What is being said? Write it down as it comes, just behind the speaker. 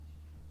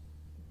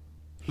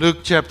Luke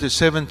chapter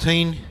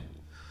 17,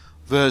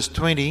 verse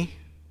 20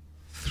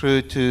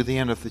 through to the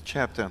end of the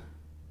chapter.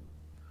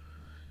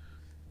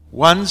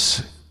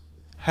 Once,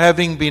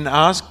 having been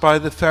asked by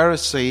the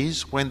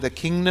Pharisees when the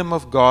kingdom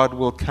of God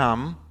will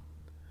come,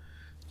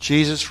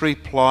 Jesus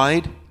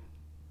replied,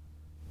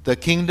 "The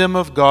kingdom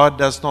of God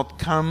does not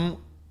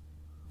come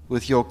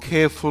with your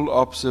careful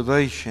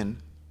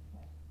observation,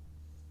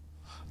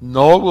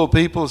 nor will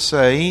people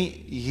say,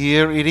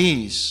 'Here it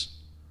is,'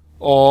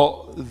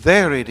 or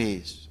 'There it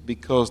is,'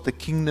 because the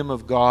kingdom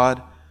of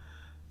God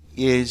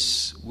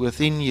is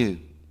within you."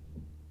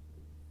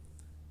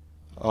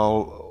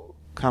 I'll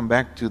come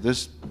back to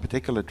this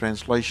particular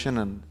translation,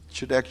 and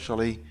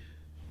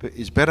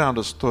is better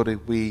understood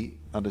if we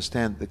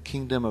understand the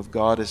kingdom of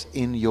God is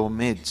in your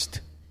midst.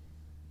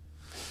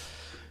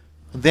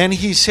 Then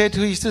he said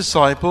to his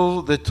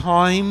disciples, "The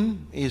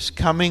time is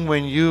coming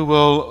when you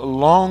will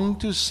long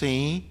to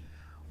see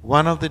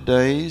one of the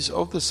days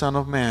of the Son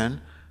of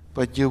Man,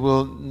 but you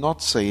will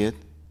not see it.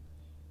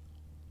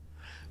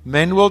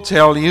 Men will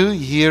tell you,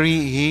 'Here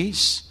he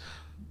is,'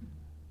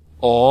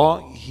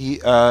 or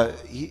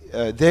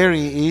there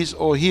he is,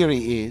 or 'Here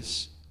he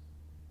is.'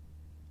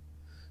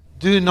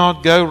 Do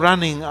not go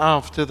running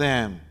after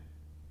them.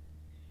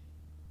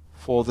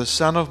 For the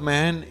Son of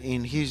Man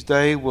in his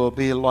day will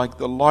be like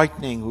the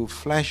lightning who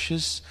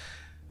flashes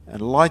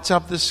and lights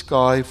up the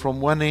sky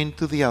from one end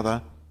to the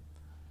other.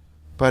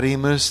 But he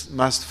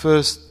must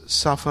first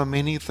suffer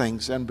many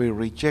things and be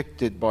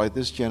rejected by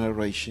this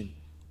generation.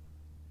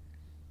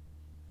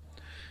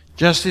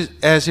 Just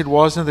as it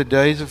was in the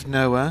days of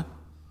Noah,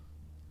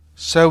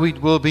 so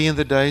it will be in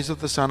the days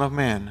of the Son of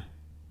Man.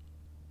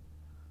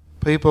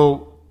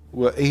 People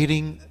were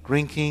eating,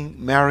 drinking,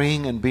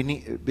 marrying, and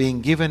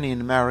being given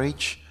in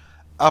marriage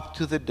up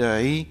to the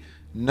day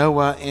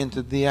Noah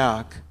entered the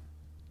ark.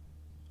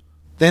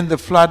 Then the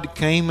flood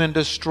came and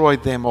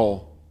destroyed them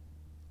all.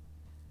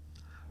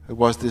 It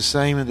was the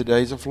same in the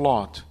days of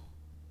Lot.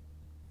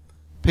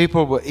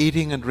 People were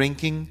eating and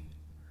drinking,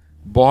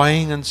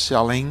 buying and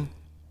selling,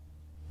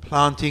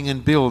 planting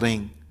and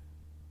building.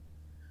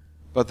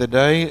 But the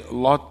day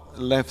Lot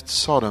left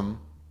Sodom,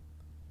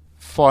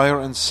 fire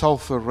and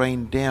sulfur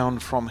rained down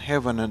from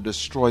heaven and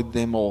destroyed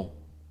them all.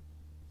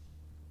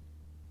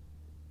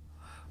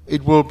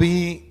 It will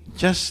be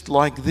just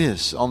like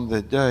this on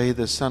the day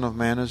the Son of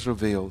Man is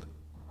revealed.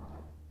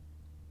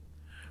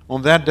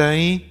 On that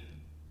day,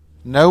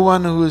 no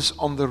one who is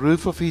on the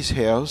roof of his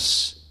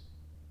house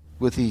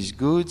with his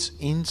goods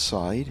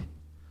inside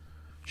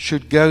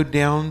should go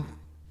down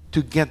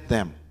to get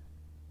them.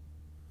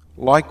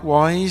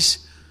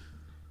 Likewise,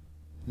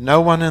 no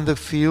one in the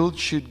field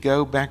should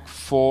go back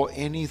for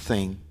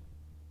anything.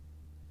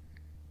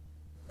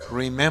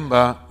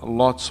 Remember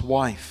Lot's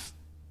wife.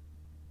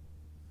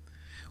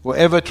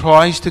 Whoever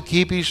tries to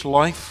keep his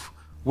life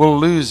will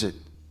lose it,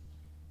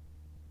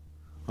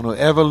 and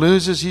whoever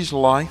loses his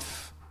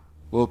life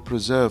will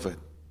preserve it.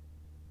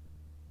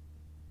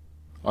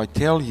 I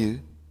tell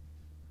you,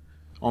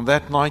 on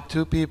that night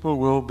 2 people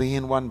will be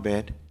in one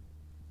bed.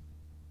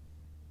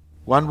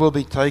 One will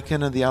be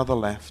taken and the other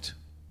left.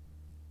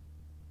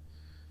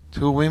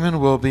 2 women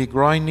will be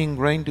grinding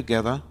grain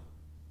together.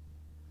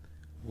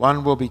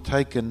 One will be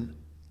taken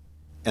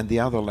and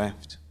the other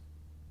left.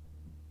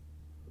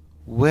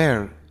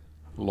 "Where,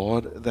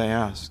 Lord?" they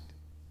asked.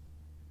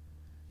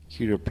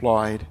 He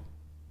replied,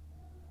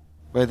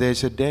 "Where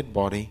there's a dead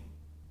body,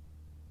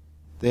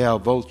 there are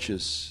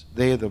vultures.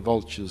 There the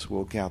vultures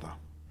will gather."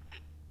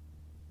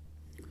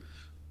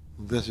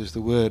 This is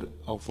the word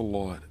of the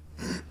Lord.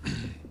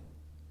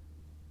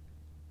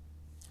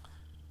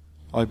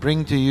 I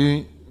bring to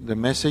you the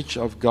message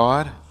of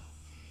God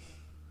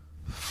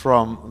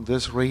from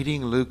this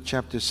reading, Luke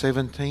chapter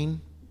 17,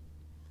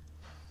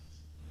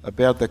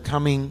 about the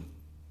coming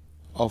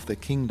of the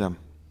kingdom.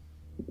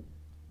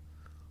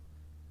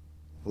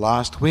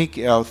 Last week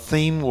our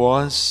theme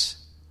was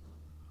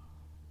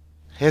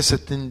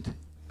hesitant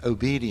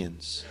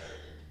obedience.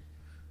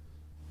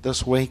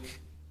 This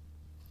week,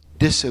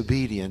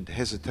 disobedient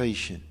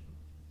hesitation.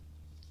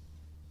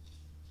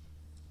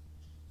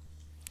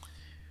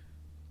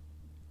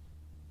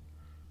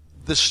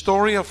 The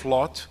story of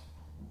Lot,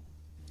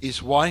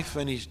 his wife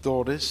and his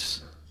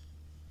daughters,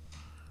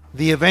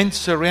 the events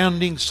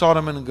surrounding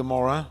Sodom and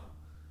Gomorrah,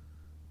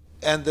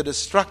 and the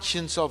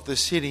destructions of the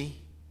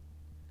city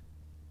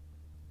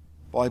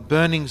by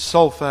burning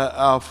sulfur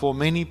are for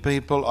many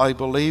people, I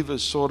believe, a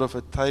sort of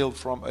a tale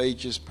from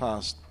ages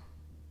past.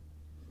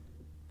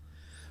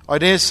 I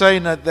dare say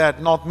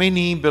that not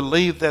many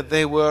believe that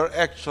there were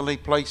actually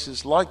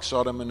places like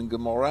Sodom and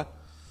Gomorrah,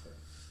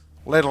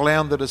 let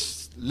alone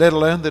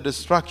the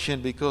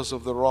destruction because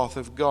of the wrath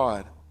of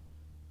God.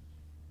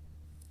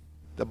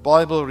 The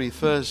Bible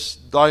refers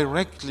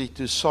directly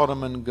to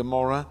Sodom and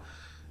Gomorrah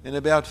in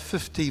about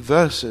 50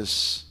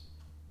 verses.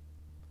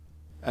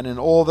 And in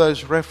all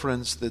those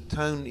references, the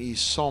tone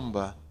is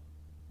somber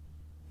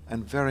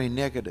and very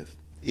negative.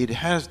 It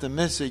has the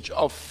message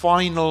of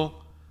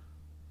final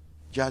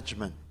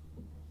judgment.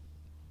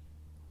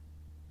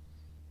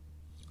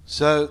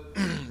 So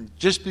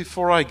just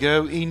before I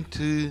go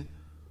into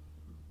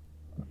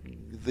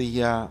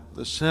the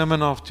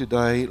sermon of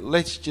today,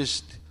 let's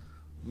just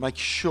make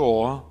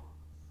sure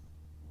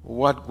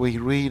what we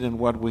read and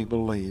what we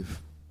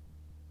believe.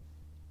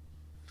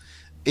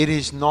 It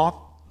is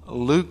not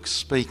Luke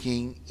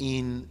speaking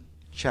in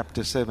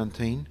chapter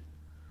 17,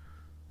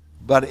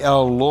 but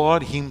our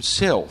Lord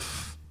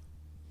Himself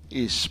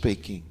is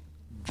speaking.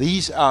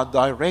 These are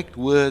direct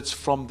words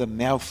from the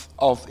mouth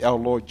of our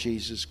Lord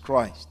Jesus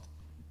Christ.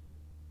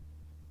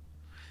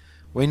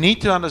 We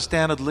need to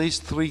understand at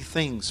least three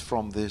things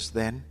from this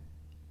then.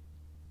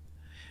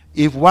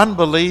 If one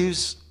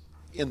believes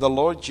in the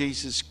Lord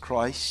Jesus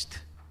Christ,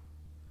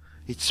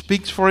 it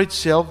speaks for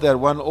itself that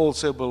one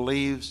also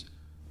believes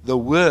the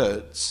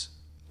words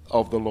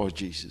of the Lord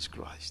Jesus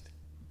Christ.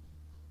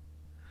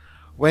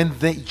 When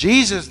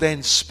Jesus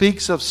then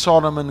speaks of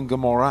Sodom and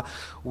Gomorrah,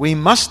 we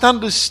must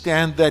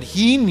understand that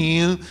He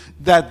knew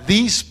that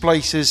these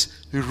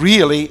places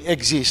really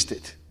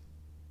existed.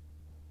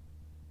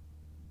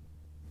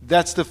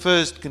 That's the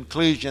first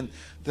conclusion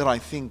that I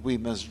think we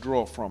must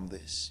draw from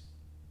this.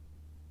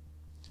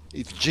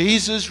 If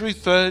Jesus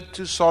referred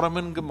to Sodom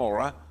and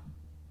Gomorrah,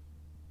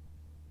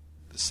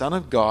 the Son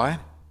of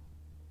God,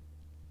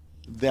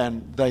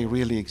 then they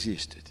really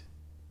existed.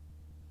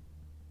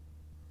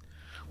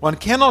 One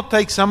cannot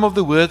take some of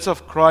the words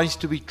of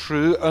Christ to be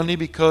true only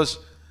because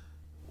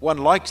one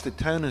likes the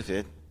tone of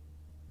it,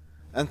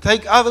 and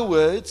take other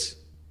words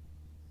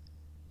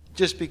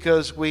just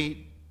because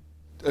we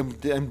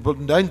and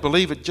don't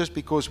believe it just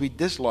because we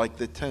dislike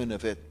the tone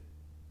of it.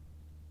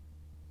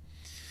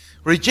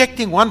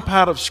 Rejecting one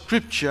part of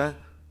Scripture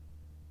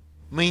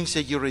means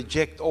that you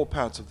reject all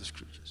parts of the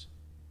Scriptures.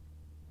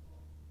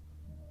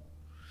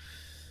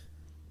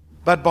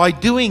 But by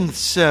doing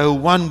so,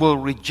 one will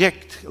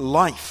reject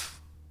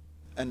life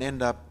and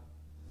end up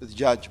with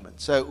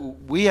judgment. So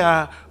we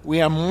are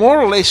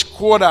more or less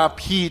caught up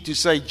here to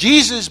say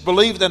Jesus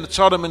believed in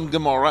Sodom and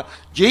Gomorrah.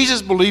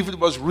 Jesus believed it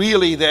was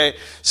really there.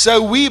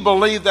 So we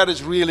believe that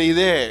it's really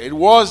there. It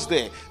was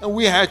there. And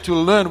we had to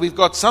learn. We've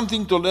got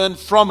something to learn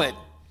from it,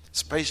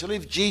 especially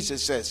if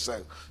Jesus says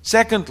so.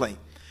 Secondly,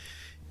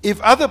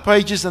 if other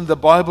pages in the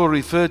Bible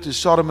refer to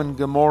Sodom and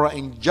Gomorrah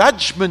in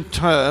judgment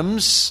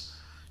terms,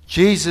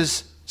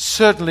 Jesus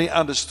certainly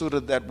understood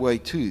it that way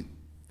too.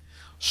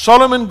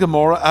 Sodom and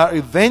Gomorrah are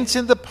events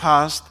in the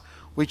past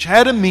which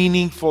had a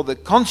meaning for the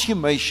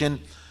consummation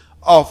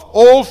of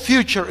all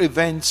future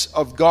events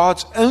of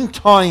God's own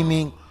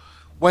timing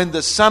when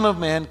the Son of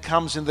Man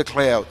comes in the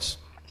clouds.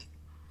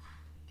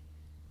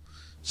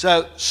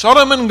 So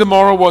Sodom and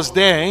Gomorrah was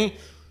there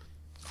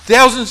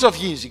thousands of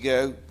years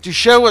ago to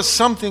show us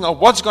something of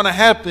what's going to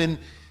happen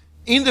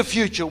in the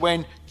future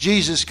when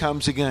Jesus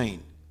comes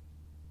again.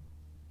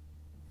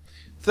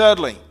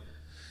 Thirdly,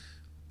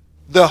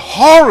 the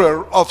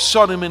horror of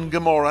Sodom and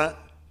Gomorrah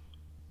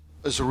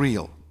is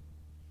real.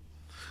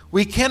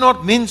 We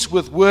cannot mince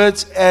with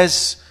words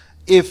as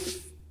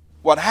if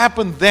what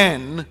happened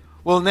then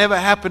will never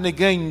happen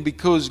again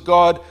because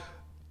God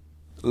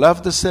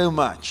loved us so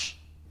much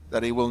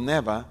that He will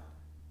never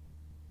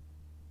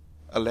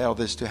allow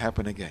this to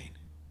happen again.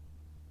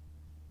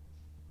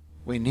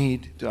 We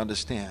need to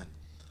understand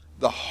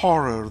the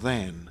horror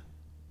then,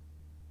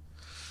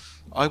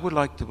 I would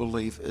like to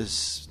believe,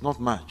 is not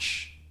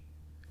much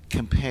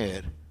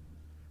compared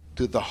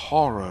to the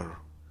horror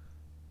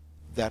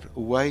that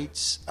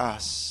awaits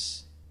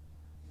us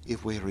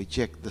if we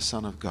reject the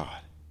Son of God.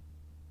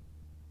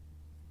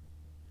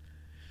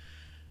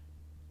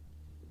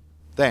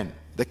 Then,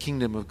 the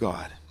kingdom of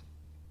God.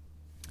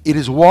 It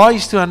is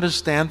wise to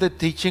understand the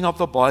teaching of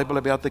the Bible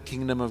about the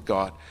kingdom of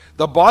God.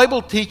 The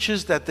Bible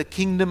teaches that the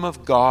kingdom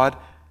of God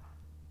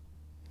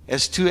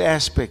has two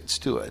aspects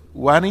to it.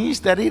 One is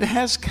that it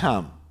has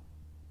come.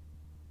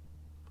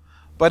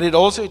 But it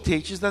also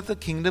teaches that the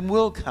kingdom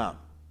will come.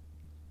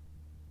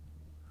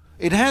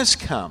 It has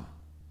come.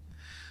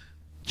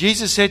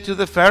 Jesus said to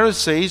the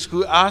Pharisees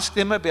who asked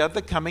Him about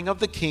the coming of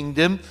the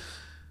kingdom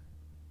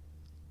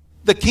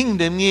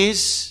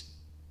is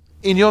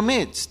in your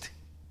midst.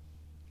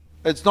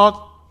 It's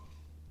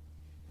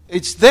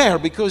there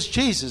because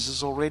Jesus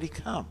has already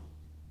come.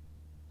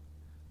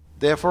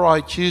 Therefore,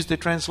 I choose the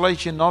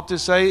translation not to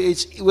say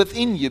it's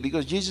within you,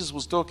 because Jesus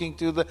was talking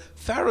to the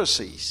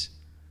Pharisees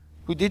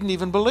who didn't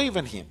even believe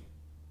in Him.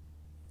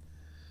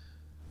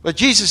 But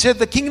Jesus said,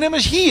 the kingdom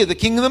is here. The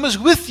kingdom is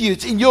with you.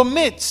 It's in your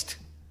midst.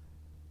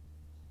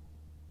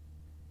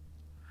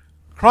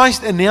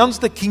 Christ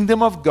announced the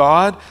kingdom of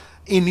God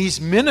in His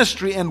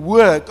ministry and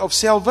work of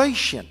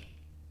salvation.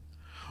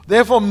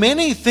 Therefore,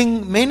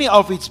 many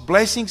of its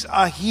blessings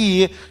are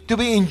here to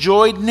be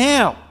enjoyed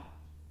now.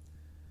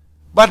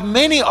 But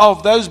many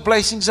of those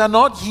blessings are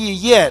not here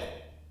yet.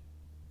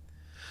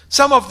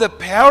 Some of the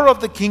power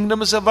of the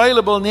kingdom is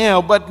available now,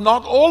 but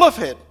not all of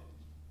it.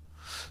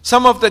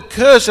 Some of the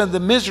curse and the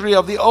misery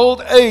of the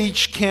old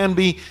age can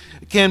be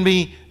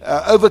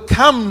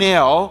overcome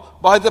now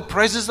by the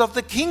presence of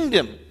the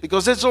kingdom,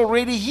 because it's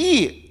already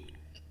here.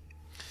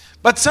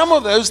 But some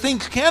of those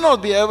things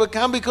cannot be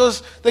overcome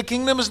because the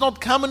kingdom has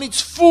not come in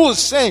its full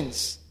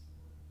sense.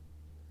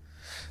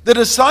 The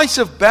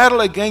decisive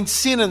battle against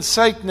sin and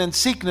Satan and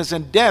sickness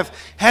and death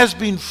has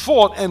been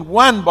fought and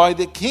won by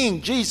the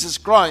King, Jesus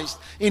Christ,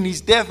 in his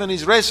death and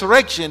his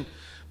resurrection.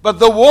 But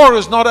the war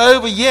is not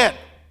over yet.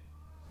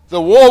 The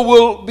war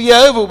will be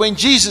over when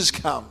Jesus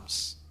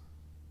comes.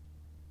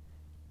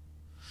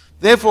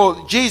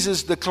 Therefore,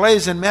 Jesus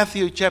declares in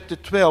Matthew chapter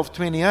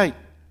 12:28,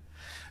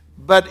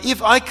 "But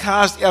if I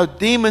cast out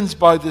demons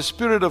by the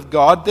Spirit of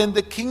God, then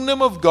the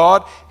kingdom of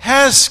God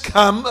has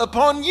come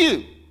upon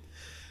you.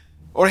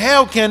 Or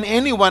how can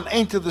anyone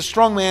enter the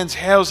strong man's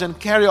house and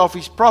carry off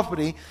his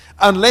property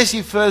unless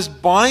he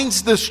first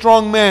binds the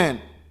strong man?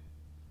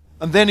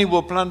 And then he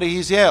will plunder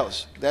his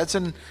house." That's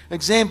an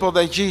example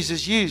that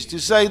Jesus used to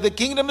say the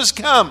kingdom has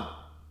come.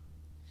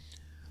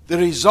 The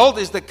result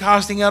is the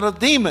casting out of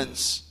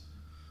demons.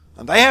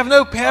 And they have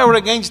no power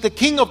against the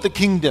king of the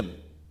kingdom.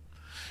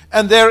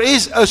 And there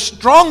is a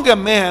stronger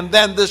man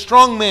than the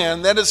strong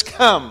man that has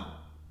come.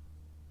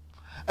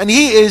 And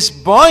he is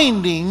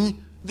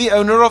binding the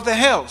owner of the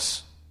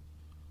house.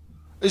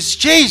 It's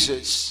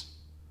Jesus.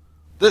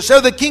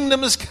 So the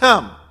kingdom has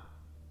come.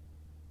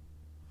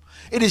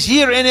 It is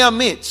here in our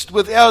midst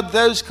without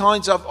those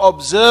kinds of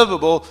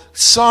observable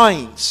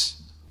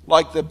signs.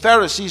 Like the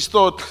Pharisees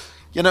thought,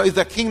 if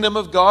the kingdom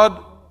of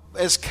God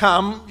has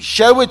come,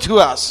 show it to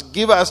us.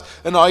 Give us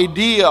an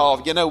idea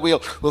of, we'll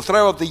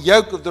throw off the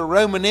yoke of the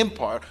Roman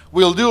Empire.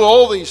 We'll do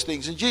all these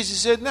things. And Jesus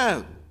said,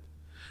 no.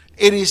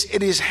 It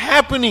is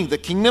happening. The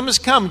kingdom has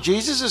come.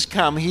 Jesus has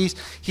come.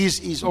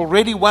 He's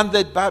already won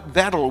that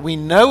battle. We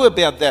know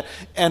about that.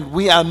 And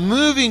we are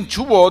moving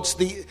towards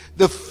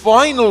the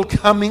final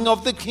coming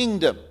of the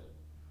kingdom.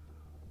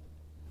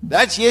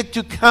 That's yet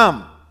to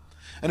come.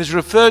 And is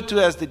referred to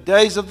as the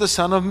days of the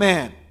Son of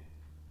Man.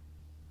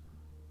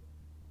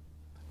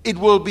 It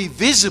will be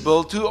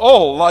visible to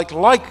all like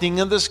lightning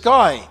in the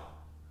sky.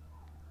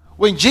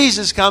 When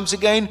Jesus comes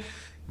again,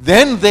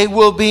 then there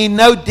will be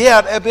no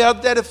doubt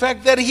about the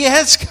fact that he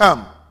has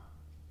come.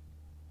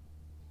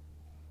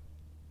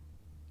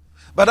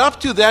 But up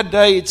to that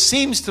day, it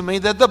seems to me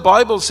that the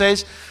Bible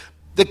says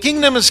the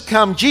kingdom has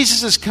come,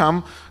 Jesus has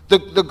come,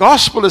 the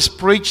gospel is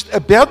preached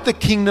about the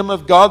kingdom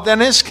of God that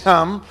has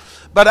come.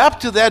 But up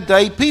to that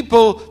day,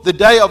 people, the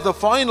day of the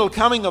final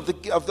coming of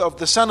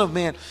the Son of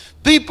Man,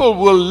 people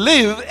will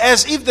live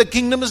as if the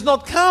kingdom has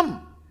not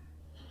come.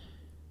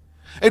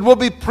 It will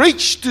be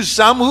preached to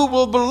some who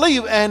will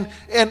believe and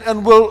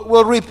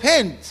will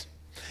repent.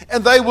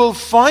 And they will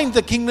find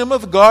the kingdom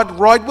of God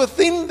right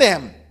within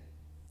them.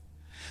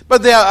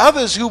 But there are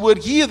others who would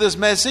hear this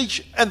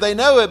message and they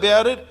know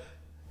about it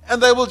and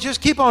they will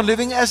just keep on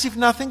living as if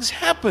nothing's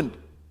happened.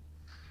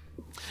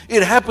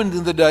 It happened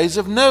in the days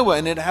of Noah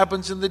and it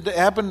happened in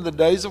the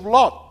days of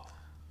Lot.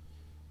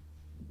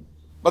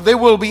 But there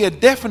will be a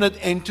definite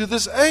end to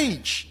this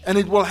age and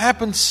it will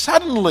happen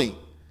suddenly.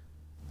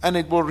 And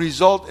it will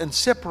result in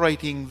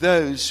separating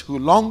those who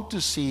long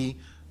to see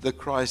the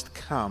Christ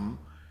come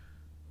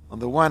on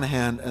the one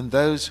hand and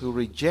those who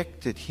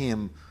rejected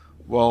him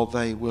while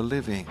they were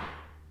living.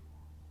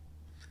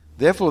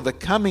 Therefore, the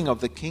coming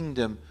of the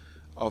kingdom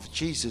of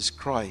Jesus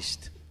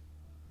Christ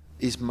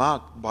is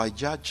marked by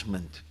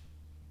judgment.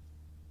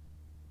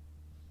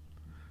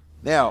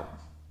 Now,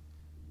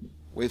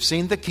 we've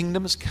seen the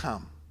kingdom has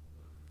come.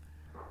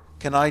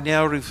 Can I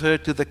now refer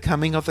to the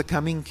coming of the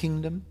coming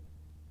kingdom?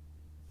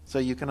 So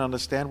you can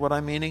understand what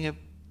I'm meaning.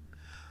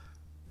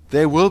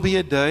 There will be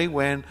a day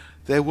when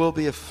there will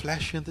be a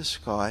flash in the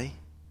sky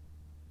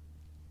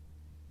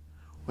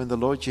when the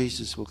Lord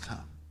Jesus will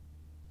come.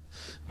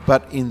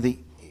 But in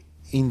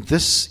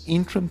this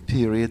interim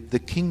period, the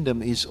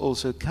kingdom is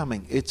also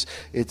coming. It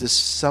is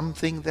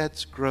something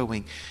that's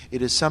growing.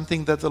 It is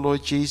something that the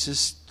Lord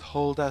Jesus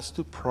told us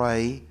to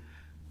pray,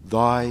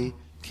 "Thy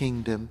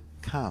kingdom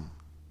come."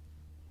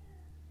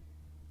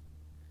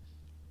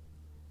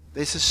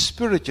 There's a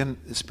spirit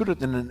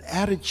and an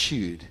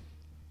attitude.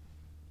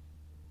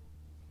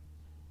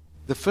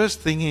 The first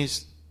thing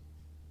is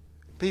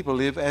people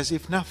live as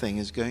if nothing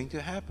is going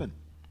to happen.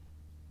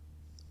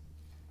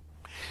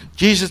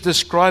 Jesus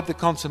described the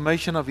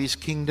consummation of his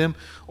kingdom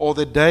or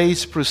the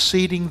days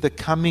preceding the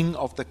coming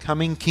of the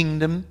coming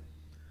kingdom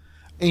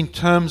in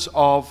terms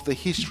of the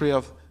history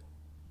of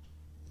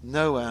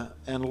Noah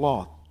and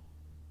Lot.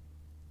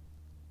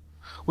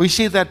 We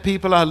see that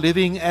people are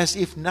living as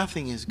if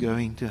nothing is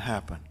going to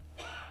happen.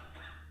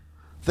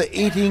 The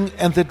eating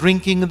and the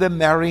drinking and the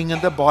marrying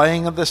and the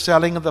buying and the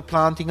selling and the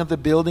planting and the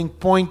building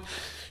point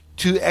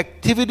to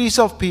activities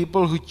of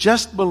people who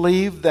just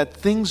believe that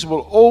things will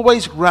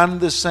always run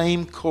the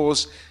same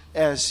course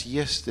as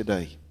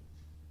yesterday.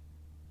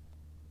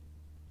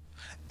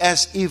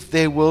 As if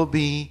there will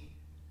be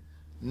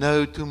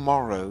no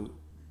tomorrow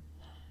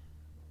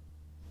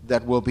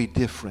that will be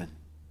different.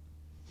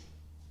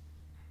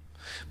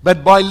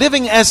 But by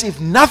living as if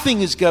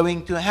nothing is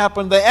going to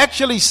happen, they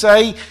actually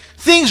say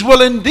things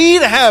will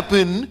indeed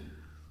happen,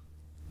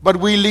 but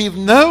we leave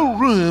no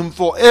room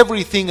for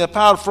everything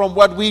apart from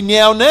what we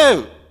now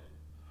know.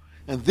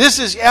 And this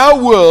is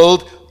our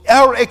world,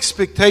 our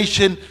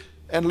expectation,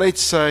 and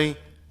let's say,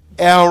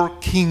 our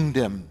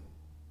kingdom.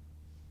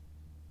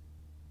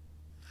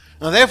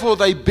 And therefore,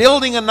 they're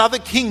building another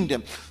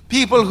kingdom.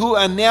 People who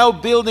are now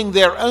building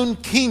their own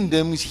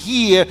kingdoms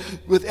here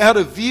without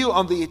a view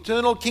on the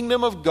eternal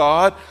kingdom of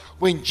God,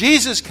 when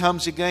Jesus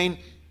comes again,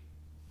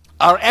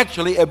 are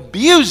actually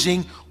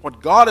abusing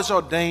what God has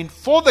ordained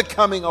for the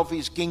coming of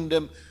His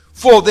kingdom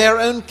for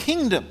their own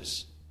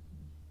kingdoms.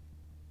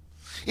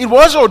 It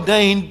was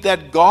ordained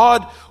that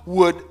God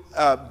would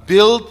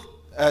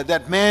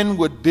that man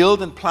would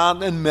build and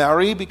plant and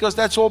marry, because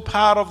that's all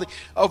part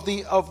of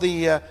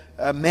the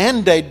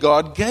mandate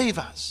God gave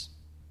us.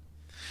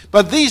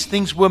 But these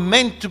things were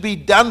meant to be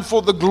done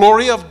for the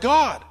glory of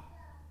God.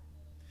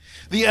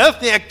 The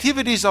earthly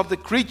activities of the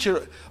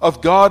creature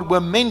of God were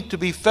meant to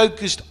be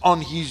focused on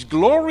His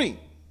glory.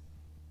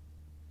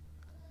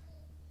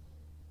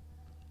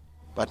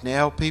 But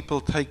now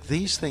people take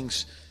these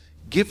things,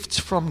 gifts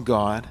from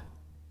God,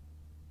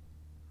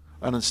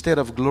 and instead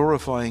of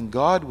glorifying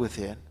God with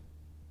it,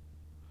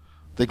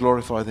 they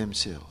glorify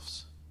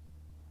themselves.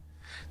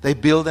 They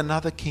build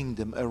another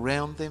kingdom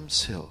around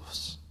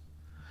themselves.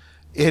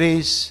 It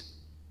is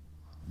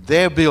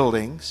their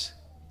buildings,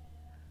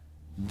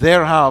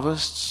 their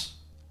harvests,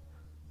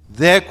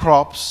 their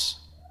crops,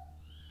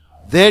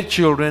 their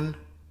children,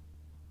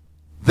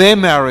 their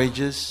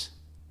marriages,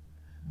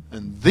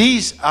 and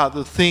these are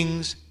the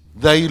things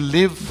they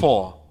live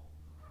for.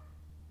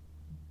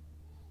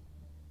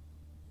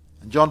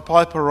 And John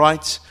Piper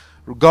writes,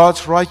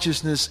 God's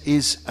righteousness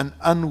is an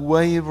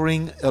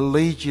unwavering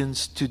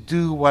allegiance to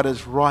do what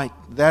is right.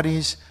 That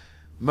is,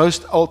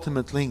 most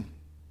ultimately,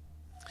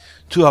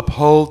 to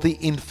uphold the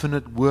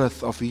infinite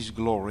worth of His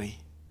glory.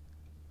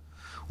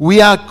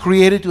 We are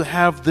created to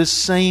have this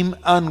same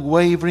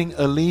unwavering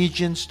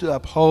allegiance to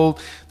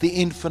uphold the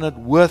infinite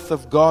worth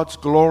of God's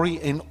glory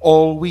in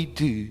all we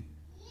do.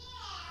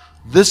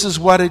 This is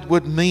what it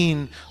would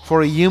mean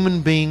for a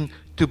human being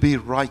to be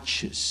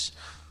righteous,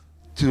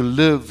 to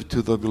live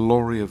to the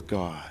glory of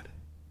God.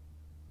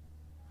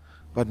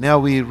 But now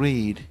we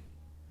read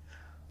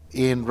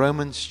in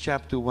Romans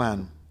chapter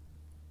 1,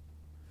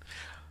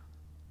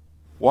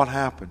 what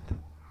happened?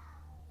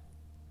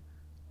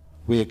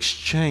 We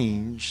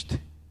exchanged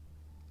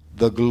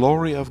the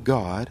glory of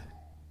God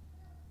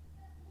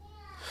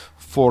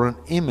for an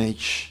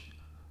image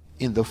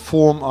in the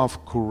form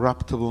of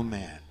corruptible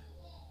man.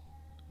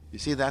 You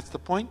see, that's the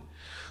point.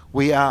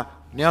 We are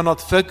now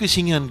not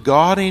focusing on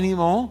God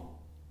anymore,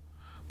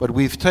 but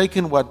we've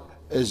taken what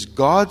is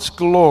God's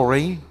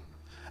glory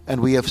and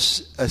we have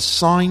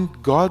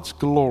assigned God's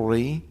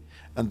glory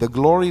and the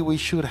glory we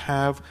should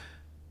have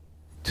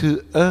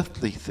to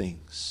earthly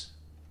things.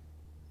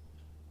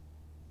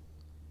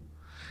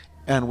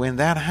 And when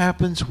that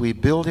happens, we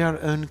build our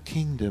own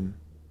kingdom.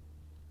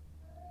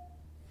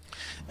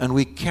 And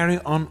we carry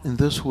on in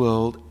this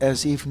world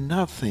as if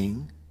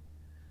nothing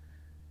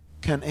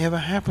can ever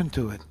happen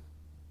to it.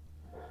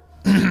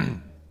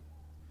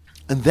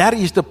 And that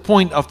is the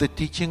point of the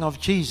teaching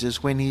of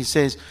Jesus when He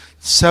says,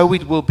 so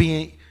it will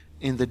be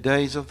in the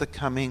days of the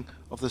coming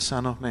of the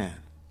Son of Man.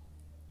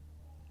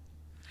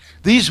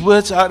 These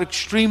words are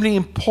extremely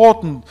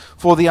important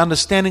for the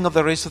understanding of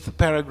the rest of the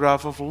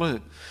paragraph of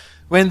Luke.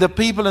 When the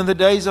people in the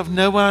days of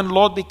Noah and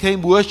Lot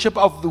became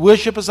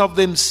worshippers of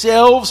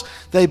themselves,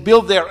 they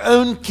built their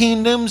own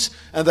kingdoms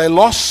and they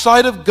lost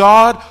sight of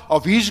God,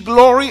 of His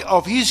glory,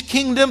 of His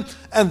kingdom,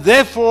 and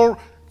therefore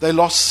they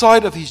lost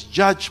sight of His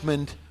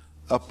judgment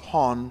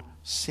upon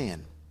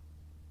sin.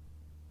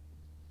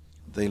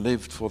 They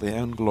lived for their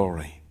own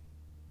glory.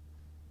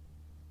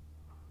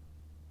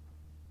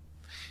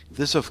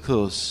 This, of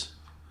course,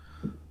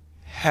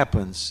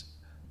 happens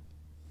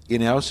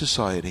in our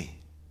society.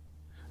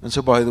 And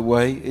so, by the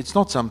way, it's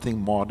not something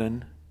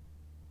modern.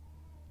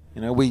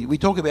 You know, we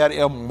talk about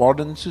our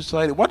modern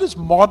society. What is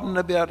modern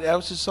about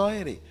our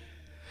society?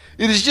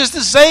 It is just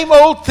the same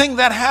old thing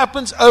that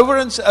happens over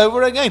and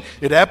over again.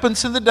 It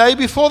happens in the day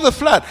before the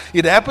flood.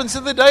 It happens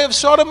in the day of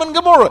Sodom and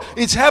Gomorrah.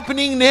 It's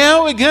happening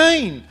now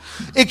again.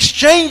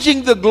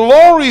 Exchanging the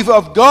glory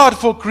of God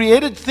for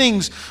created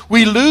things,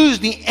 we lose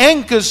the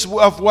anchors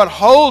of what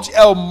holds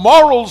our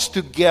morals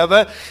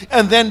together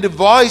and then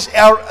devise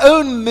our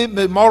own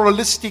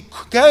moralistic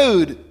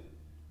code.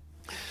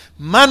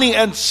 Money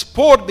and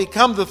sport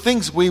become the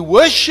things we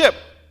worship.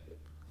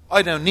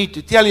 I don't need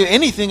to tell you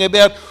anything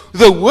about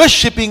the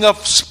worshipping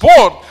of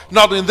sport,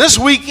 not in this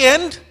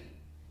weekend.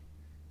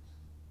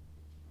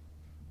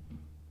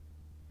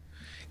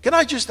 Can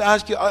I just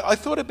ask you, I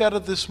thought about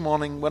it this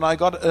morning when I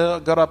got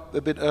up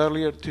a bit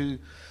earlier to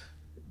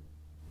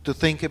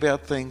think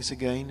about things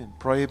again and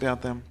pray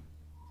about them.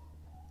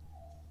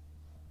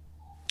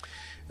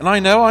 And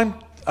I know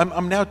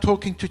I'm now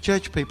talking to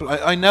church people.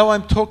 I know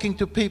I'm talking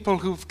to people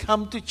who've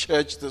come to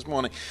church this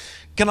morning.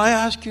 Can I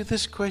ask you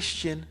this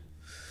question?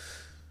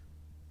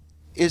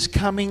 Is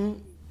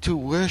coming to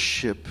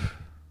worship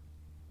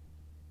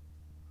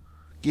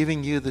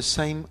giving you the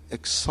same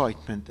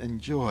excitement and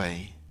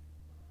joy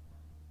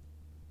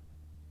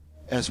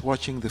as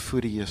watching the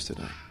footy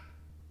yesterday?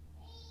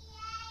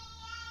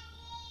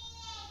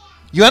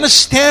 You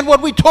understand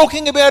what we're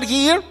talking about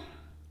here?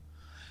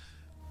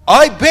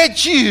 I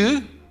bet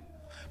you,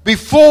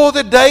 before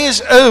the day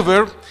is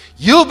over,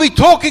 you'll be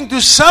talking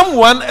to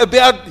someone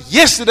about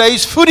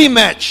yesterday's footy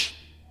match.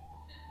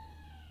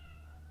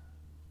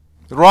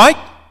 Right?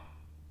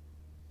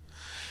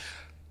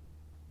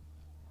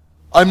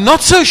 I'm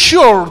not so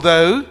sure,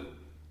 though,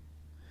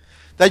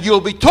 that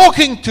you'll be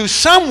talking to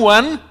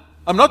someone.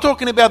 I'm not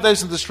talking about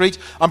those in the streets.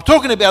 I'm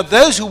talking about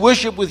those who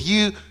worship with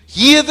you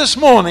here this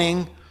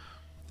morning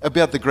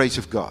about the grace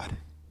of God.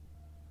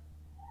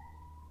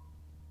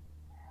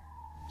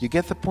 You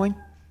get the point?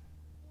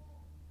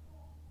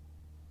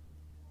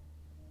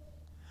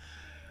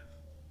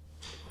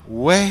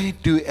 Where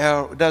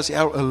does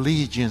our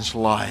allegiance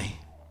lie?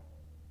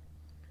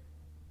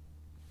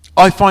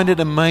 I find it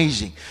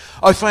amazing.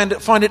 I find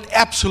it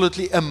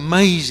absolutely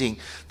amazing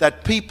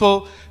that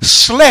people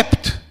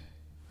slept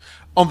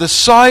on the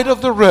side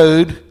of the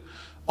road,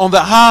 on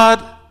the hard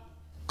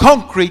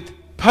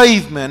concrete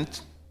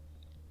pavement,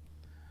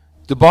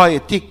 to buy a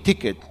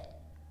ticket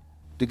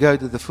to go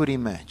to the footy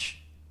match.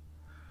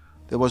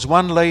 There was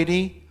one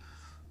lady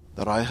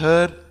that I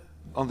heard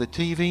on the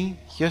TV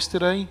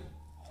yesterday.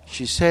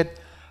 She said,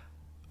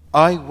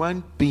 I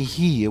won't be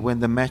here when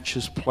the match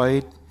is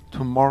played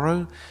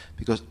tomorrow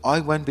because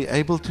I won't be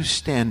able to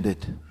stand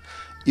it.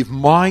 If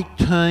my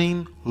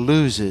team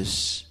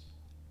loses,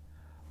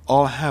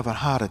 I'll have a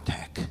heart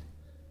attack.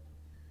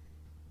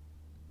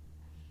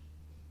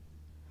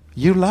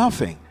 You're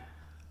laughing.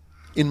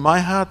 In my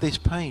heart there's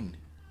pain.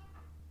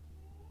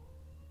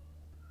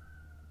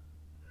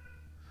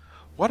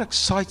 What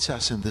excites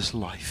us in this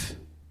life?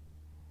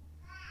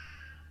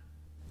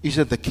 Is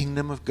it the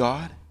kingdom of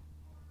God?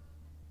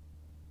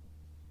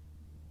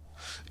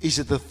 Is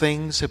it the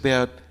things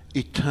about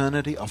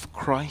eternity of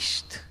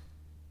Christ?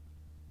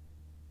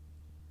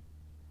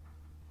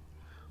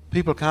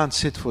 People can't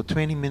sit for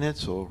 20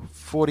 minutes or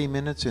 40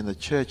 minutes in the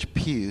church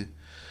pew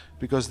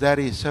because that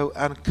is so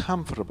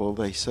uncomfortable,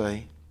 they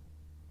say.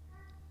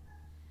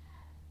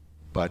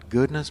 But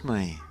goodness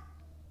me,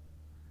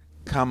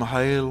 come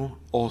hail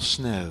or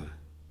snow,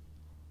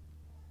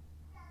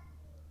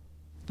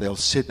 they'll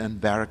sit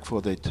and barrack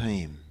for their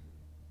team.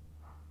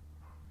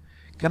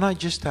 Can I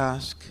just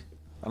ask,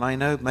 and I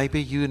know maybe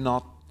you're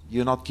not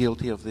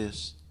guilty of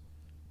this,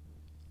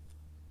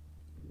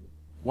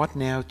 what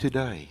now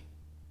today?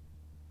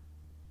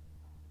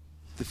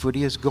 The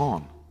footy is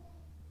gone.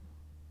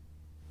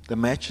 The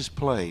match is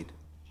played.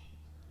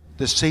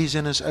 The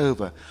season is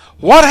over.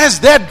 What has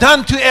that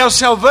done to our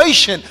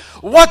salvation?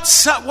 What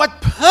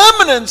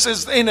permanence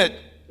is in it?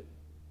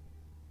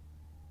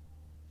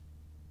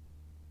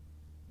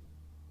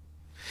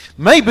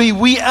 Maybe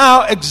we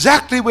are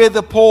exactly where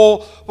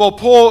Paul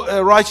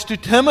writes to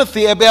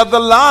Timothy about the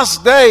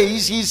last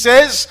days. He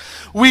says,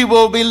 we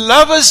will be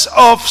lovers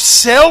of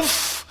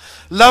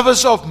self,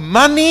 lovers of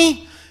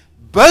money,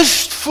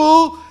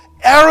 boastful,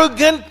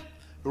 arrogant,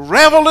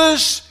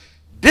 revelers,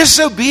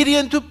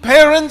 disobedient to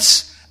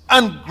parents,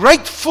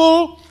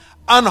 ungrateful,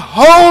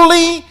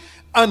 unholy,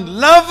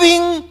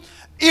 unloving,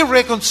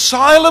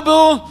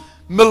 irreconcilable,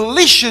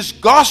 malicious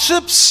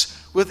gossips,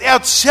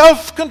 without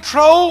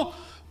self-control,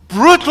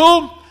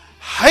 brutal,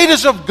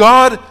 haters of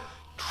God,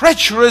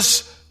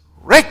 treacherous,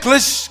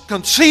 reckless,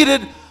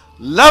 conceited,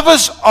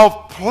 lovers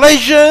of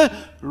pleasure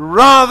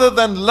rather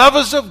than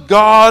lovers of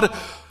God,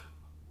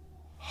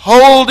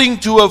 holding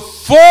to a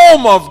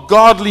form of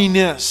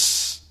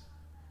godliness,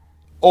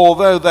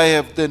 although they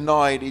have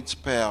denied its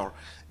power.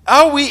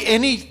 Are we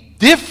any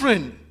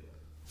different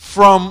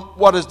from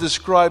what is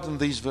described in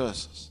these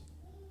verses?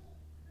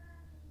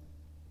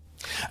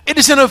 It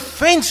is an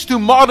offense to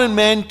modern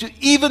man to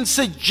even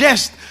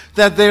suggest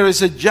that there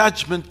is a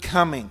judgment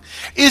coming.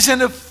 It is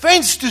an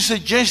offense to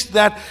suggest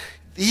that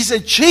his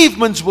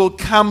achievements will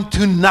come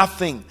to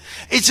nothing.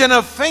 It's an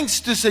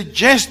offense to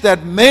suggest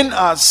that men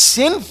are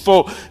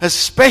sinful,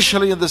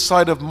 especially in the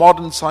sight of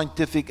modern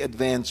scientific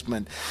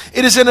advancement.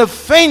 It is an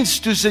offense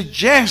to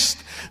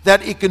suggest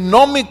that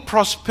economic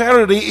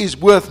prosperity is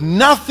worth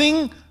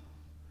nothing,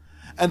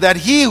 and that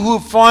he who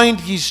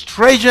finds his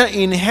treasure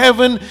in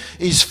heaven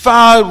is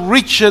far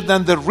richer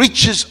than the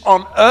riches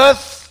on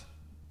earth.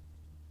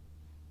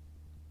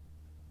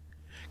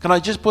 Can I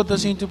just put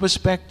this into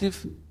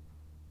perspective?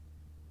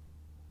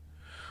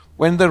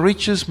 When the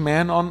richest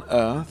man on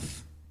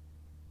earth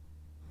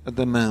at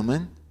the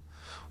moment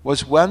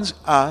was once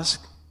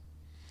asked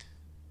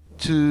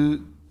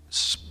to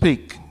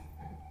speak,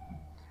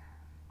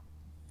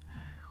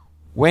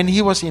 when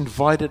he was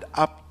invited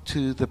up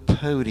to the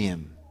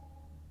podium,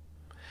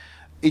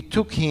 it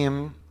took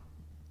him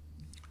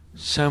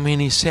so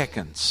many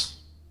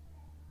seconds.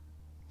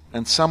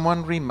 And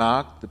someone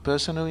remarked, the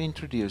person who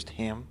introduced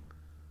him,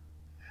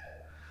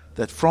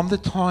 that from the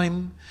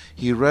time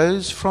he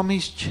rose from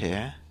his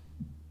chair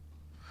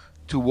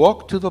to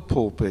walk to the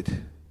pulpit,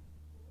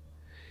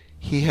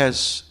 he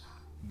has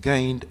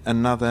gained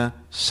another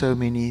so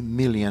many $1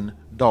 million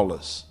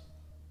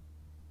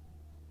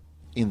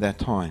in that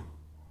time.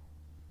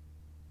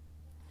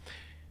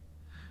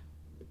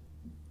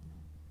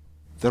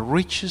 the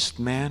richest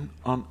man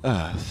on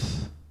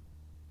earth,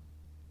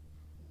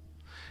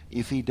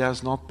 if he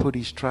does not put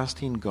his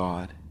trust in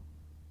God,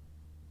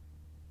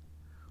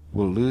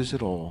 will lose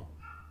it all.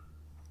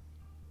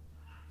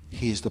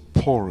 He is the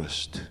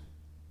poorest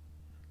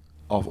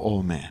of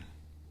all men.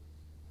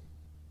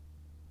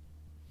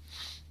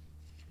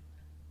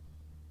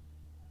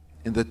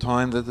 In the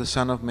time that the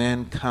Son of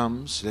Man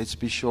comes, let's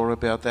be sure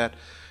about that,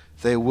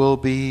 there will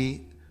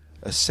be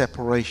a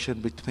separation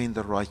between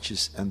the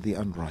righteous and the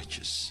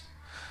unrighteous.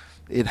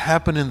 It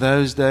happened in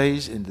those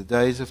days, in the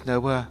days of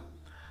Noah,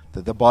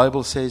 that the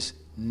Bible says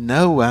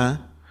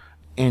Noah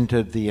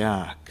entered the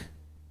ark.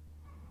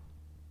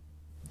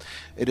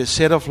 It is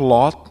said of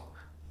Lot,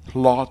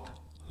 Lot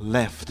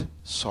left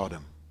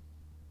Sodom.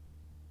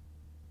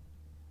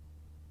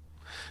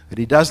 But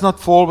it does not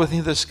fall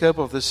within the scope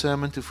of the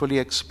sermon to fully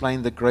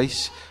explain the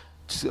grace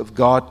of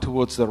God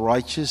towards the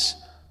righteous.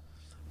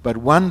 But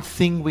one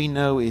thing we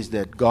know is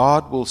that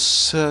God will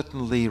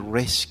certainly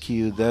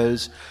rescue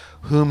those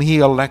whom He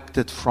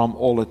elected from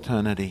all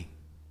eternity.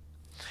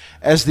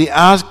 As the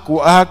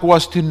ark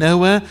was to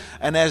Noah,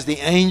 and as the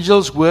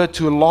angels were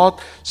to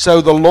Lot, so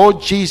the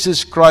Lord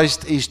Jesus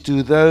Christ is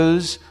to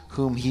those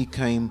whom He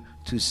came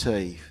to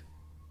save.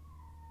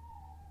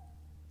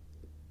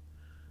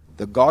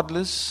 The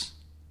godless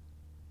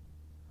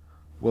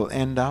will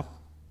end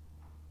up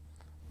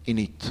in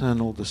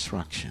eternal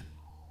destruction.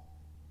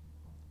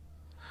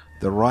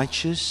 The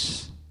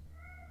righteous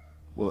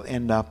will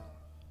end up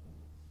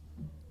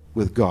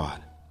with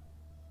God.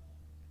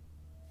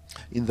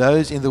 In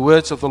the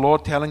words of the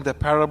Lord telling the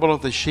parable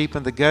of the sheep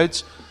and the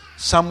goats,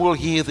 some will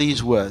hear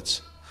these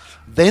words.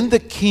 Then the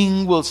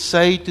king will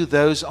say to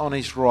those on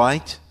his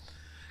right,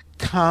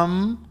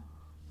 "Come,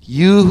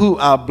 you who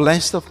are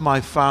blessed of my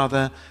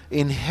Father,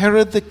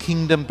 inherit the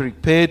kingdom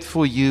prepared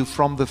for you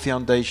from the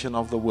foundation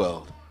of the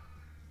world."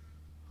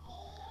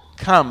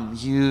 Come,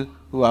 you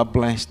who are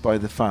blessed by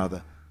the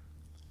Father.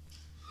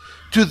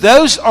 To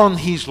those on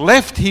his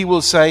left he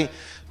will say,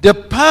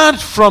 "Depart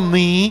from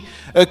me,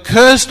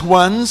 accursed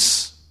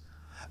ones,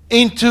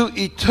 into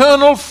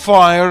eternal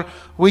fire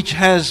which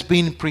has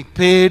been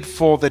prepared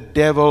for the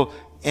devil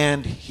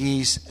and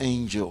his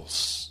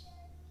angels."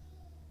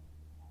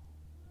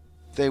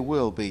 There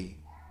will be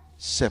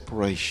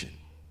separation.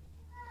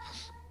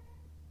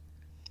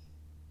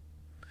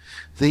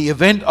 The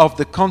event of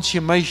the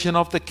consummation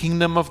of the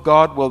kingdom of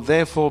God will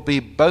therefore be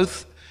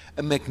both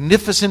a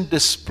magnificent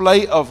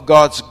display of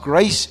God's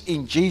grace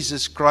in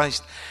Jesus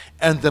Christ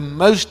and the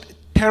most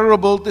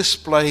terrible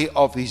display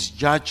of His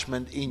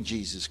judgment in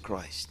Jesus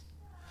Christ.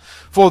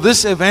 For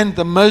this event,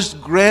 the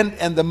most grand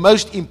and the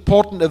most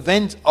important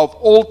event of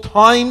all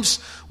times,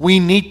 we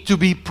need to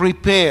be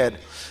prepared.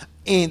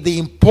 And the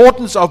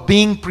importance of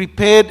being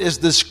prepared is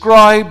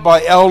described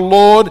by our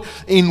Lord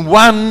in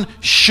one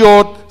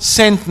short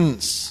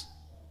sentence.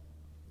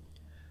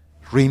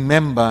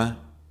 Remember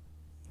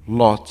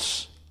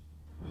Lot's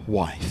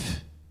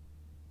wife.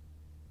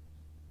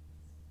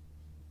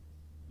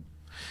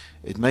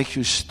 It makes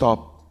you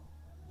stop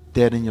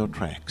dead in your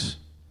tracks.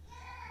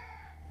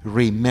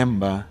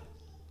 Remember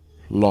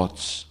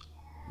Lot's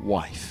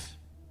wife.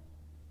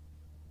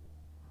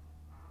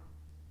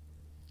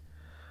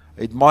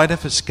 It might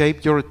have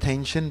escaped your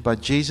attention,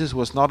 but Jesus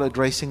was not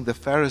addressing the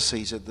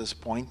Pharisees at this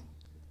point.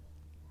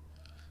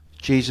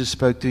 Jesus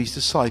spoke to His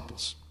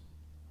disciples.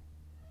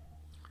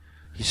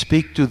 He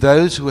speaks to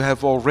those who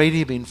have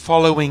already been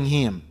following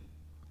Him,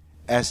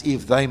 as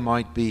if they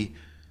might be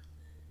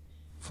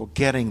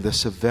forgetting the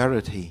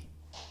severity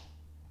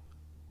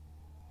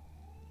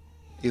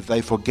if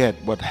they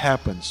forget what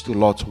happens to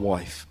Lot's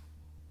wife.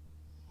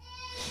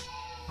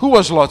 Who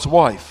was Lot's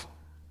wife?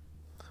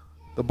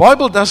 The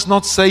Bible does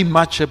not say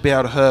much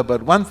about her,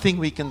 but one thing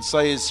we can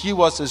say is she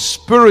was a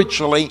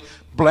spiritually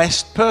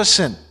blessed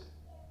person.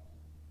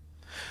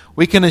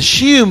 We can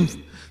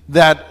assume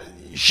that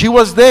she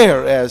was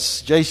there,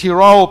 as J.C.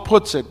 Rowell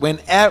puts it, when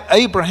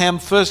Abraham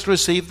first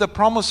received the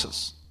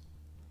promises.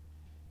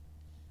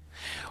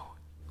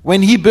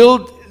 When he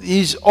built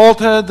his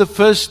altar the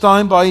first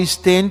time by his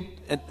tent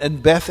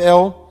in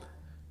Bethel,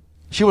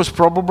 she was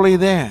probably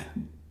there.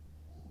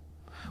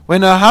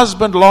 When her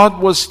husband Lot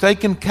was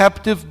taken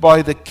captive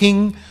by the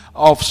king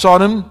of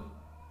Sodom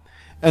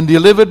and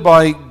delivered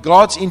by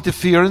God's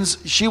interference,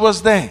 she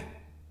was there.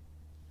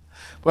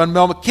 When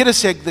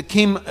Melchizedek, the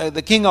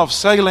king of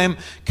Salem,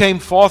 came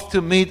forth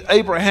to meet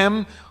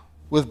Abraham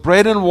with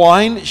bread and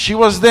wine, she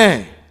was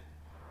there.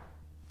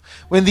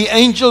 When the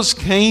angels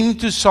came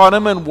to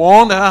Sodom and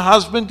warned her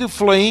husband to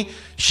flee,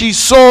 she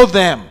saw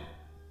them.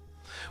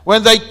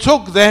 When they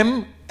took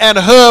them and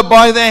her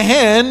by the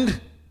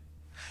hand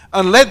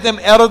and led them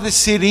out of the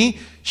city,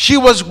 she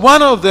was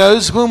one of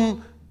those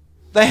whom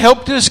they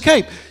helped to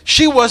escape.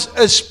 She was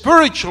a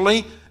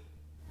spiritually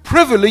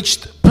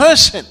privileged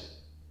person.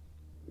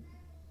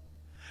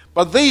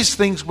 But these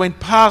things went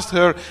past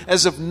her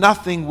as if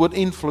nothing would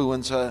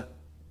influence her.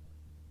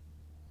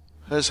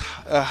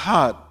 Her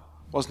heart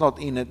was not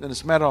in it. And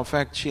as a matter of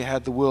fact, she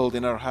had the world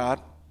in her heart.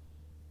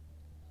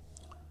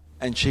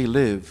 And she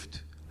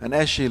lived And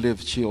as she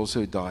lived, she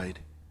also died.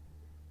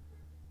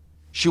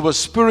 She was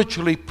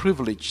spiritually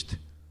privileged,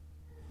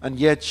 and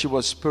yet she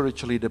was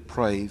spiritually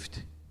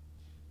depraved.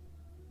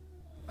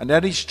 And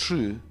that is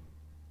true,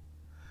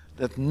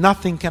 that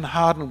nothing can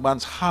harden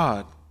one's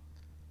heart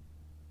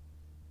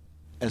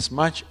as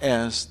much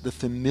as the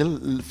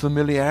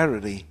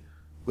familiarity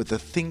with the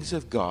things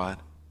of God,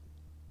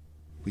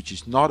 which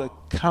is not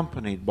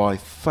accompanied by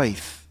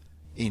faith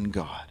in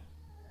God.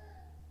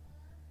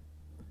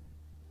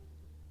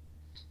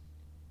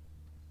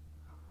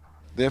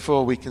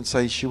 Therefore, we can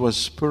say she was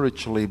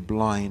spiritually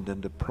blind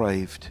and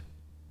depraved.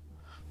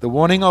 The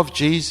warning of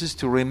Jesus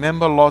to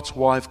remember Lot's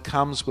wife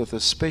comes with a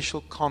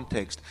special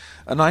context.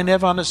 And I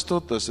never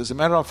understood this. As a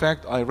matter of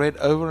fact, I read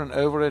over and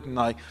over it,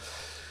 and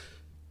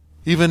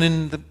even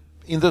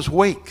in this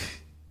week,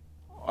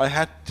 I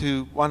had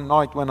to, one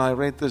night when I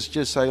read this,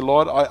 just say,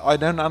 Lord, I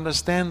don't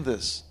understand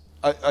this.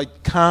 I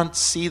can't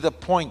see the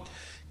point.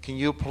 Can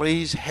you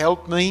please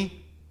help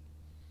me?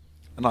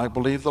 And I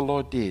believe the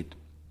Lord did.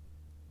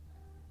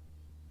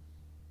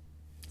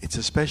 It's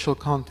a special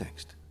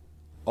context.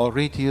 I'll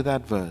read to you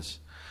that verse.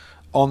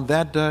 On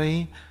that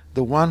day,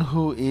 the one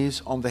who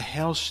is on the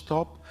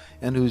housetop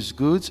and whose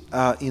goods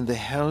are in the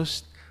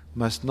house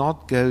must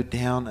not go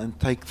down and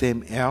take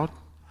them out.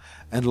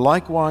 And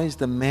likewise,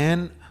 the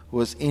man who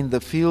was in the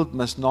field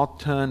must not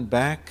turn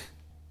back.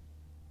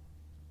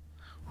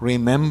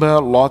 Remember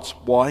Lot's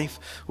wife.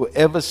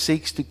 Whoever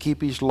seeks to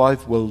keep his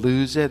life will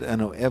lose it, and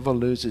whoever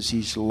loses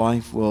his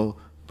life will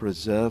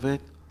preserve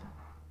it.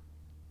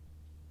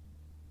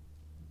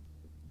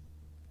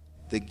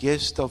 The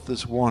gist of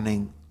this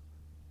warning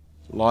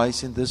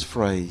lies in this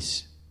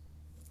phrase,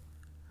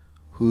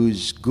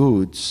 whose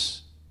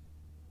goods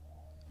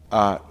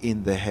are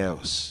in the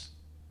house.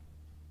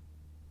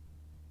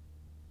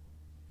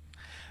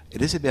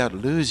 It is about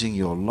losing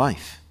your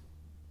life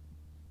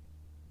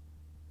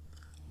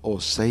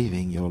or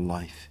saving your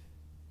life.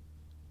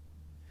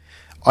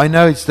 I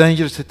know it's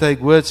dangerous to take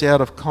words out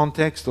of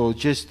context or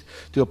just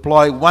to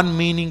apply one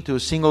meaning to a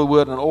single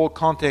word in all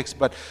contexts,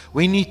 but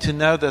we need to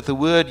know that the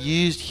word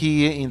used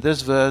here in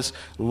this verse,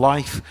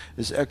 life,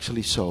 is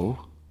actually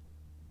soul.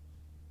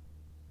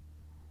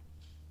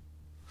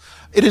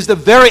 It is the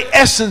very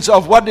essence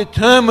of what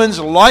determines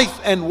life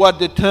and what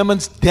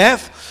determines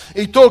death.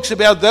 It talks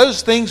about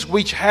those things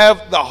which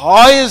have the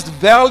highest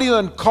value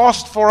and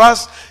cost for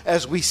us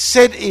as we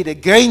set it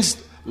against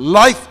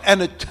life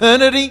and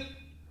eternity.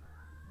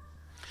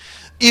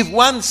 If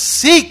one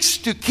seeks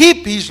to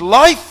keep his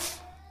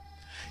life,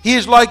 he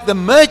is like the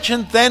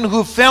merchant then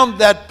who found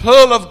that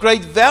pearl of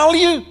great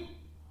value.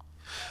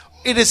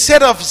 It is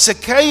said of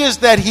Zacchaeus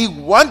that he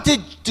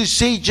wanted to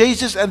see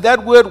Jesus, and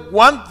that word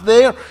want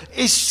there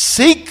is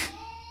seek.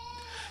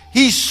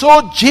 He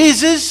saw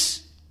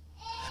Jesus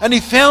and he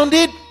found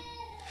it.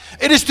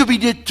 It is to be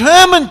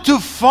determined to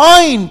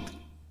find.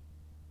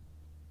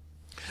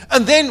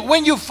 And then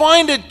when you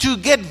find it, to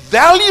get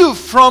value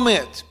from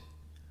it,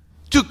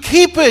 to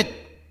keep it.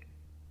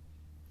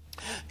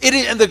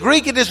 In the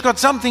Greek, it has got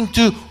something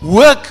to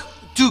work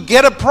to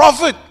get a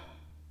profit.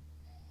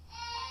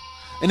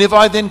 And if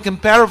I then can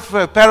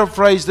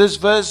paraphrase this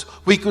verse,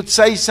 we could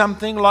say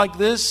something like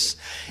this.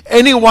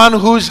 Anyone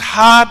whose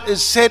heart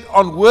is set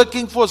on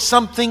working for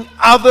something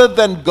other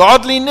than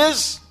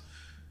godliness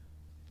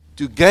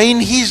to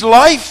gain his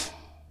life,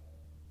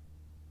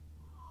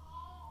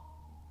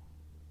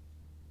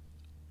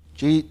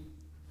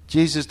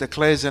 Jesus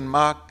declares in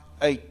Mark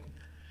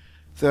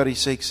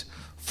 8:36,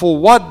 for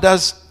what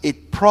does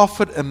it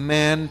profit a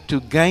man to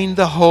gain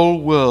the whole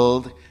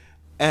world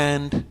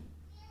and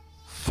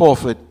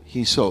forfeit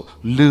his soul,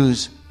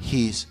 lose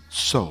his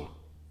soul?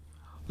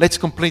 Let's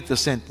complete the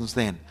sentence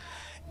then.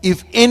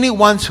 If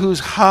anyone whose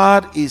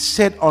heart is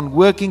set on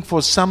working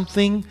for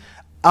something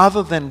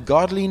other than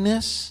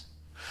godliness,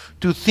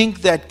 to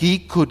think that he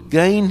could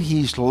gain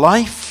his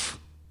life,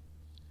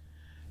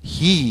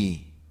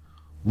 he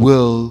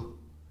will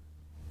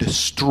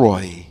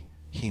destroy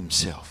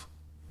himself.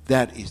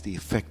 That is the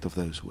effect of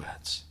those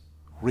words.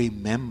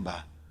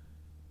 Remember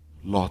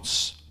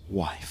Lot's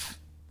wife.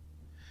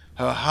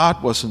 Her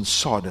heart was in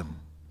Sodom,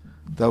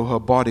 though her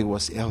body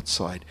was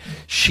outside.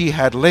 She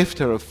had left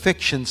her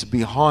affections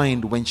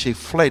behind when she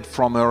fled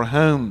from her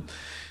home.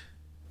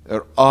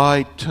 Her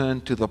eye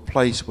turned to the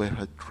place where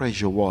her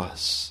treasure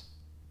was,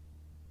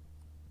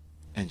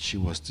 and she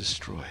was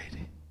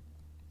destroyed.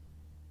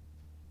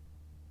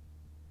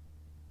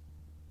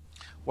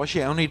 Was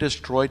she only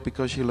destroyed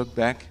because she looked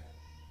back?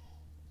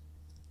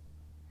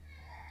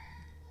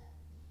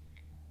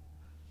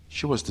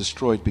 She was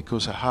destroyed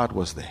because her heart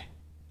was there.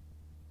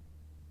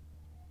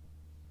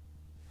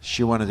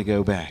 She wanted to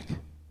go back.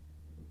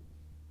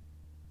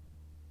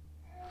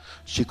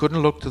 She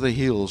couldn't look to the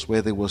hills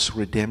where there was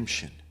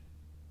redemption.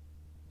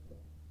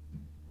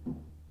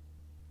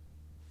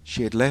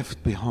 She had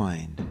left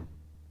behind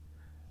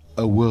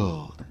a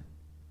world,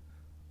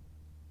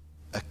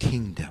 a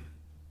kingdom.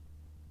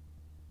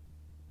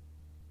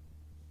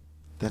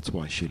 That's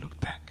why she looked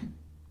back.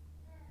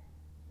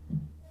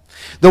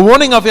 The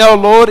warning of our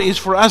Lord is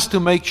for us to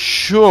make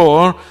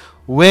sure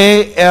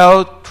where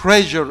our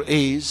treasure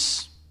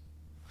is.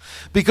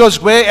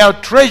 Because where our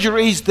treasure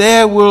is,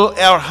 there will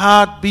our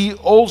heart be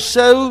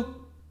also.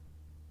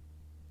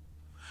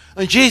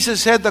 And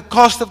Jesus said, the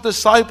cost of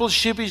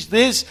discipleship is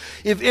this: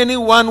 if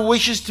anyone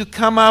wishes to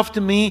come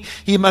after me,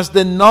 he must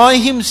deny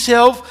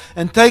himself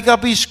and take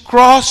up his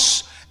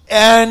cross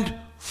and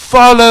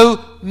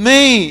follow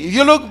me. If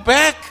you look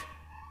back,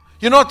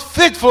 you're not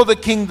fit for the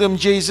kingdom,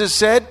 Jesus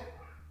said.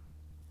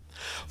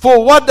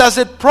 For what does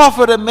it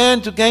profit a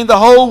man to gain the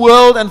whole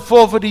world and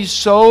forfeit his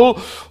soul?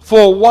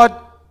 For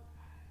what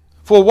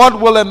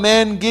will a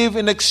man give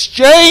in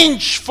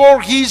exchange for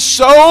his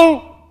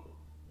soul?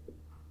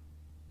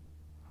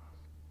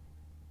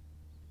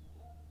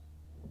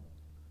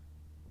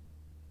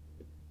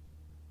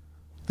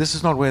 This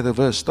is not where the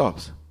verse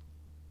stops.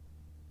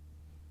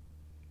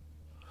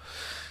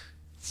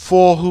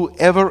 For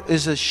whoever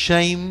is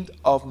ashamed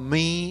of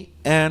me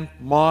and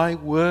my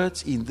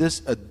words in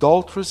this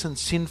adulterous and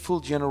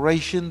sinful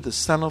generation, the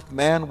Son of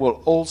Man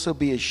will also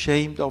be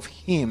ashamed of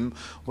him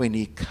when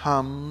he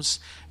comes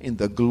in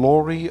the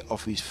glory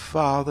of his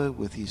Father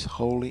with his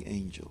holy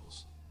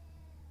angels.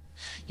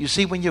 You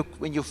see, when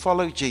you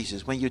follow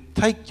Jesus, when you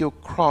take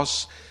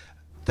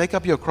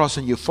up your cross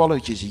and you follow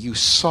Jesus, you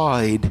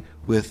side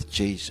with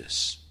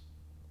Jesus.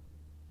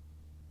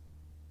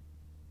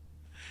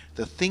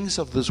 The things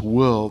of this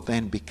world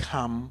then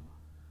become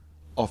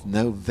of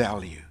no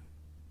value.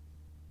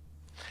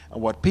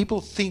 And what people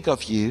think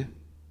of you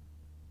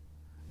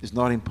is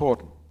not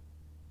important.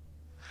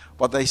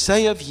 What they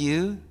say of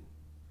you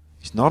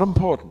is not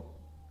important.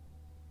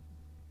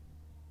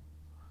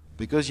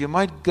 Because you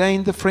might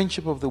gain the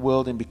friendship of the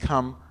world and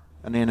become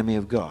an enemy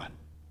of God.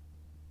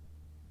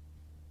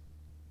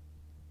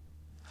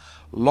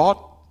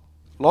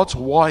 Lot's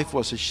wife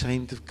was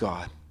ashamed of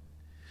God.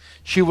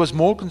 She was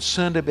more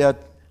concerned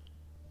about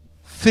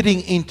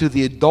fitting into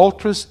the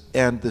adulterous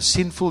and the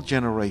sinful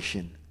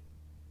generation.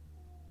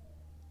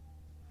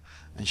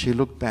 And she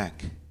looked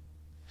back.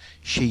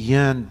 She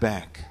yearned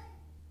back.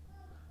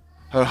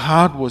 Her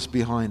heart was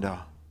behind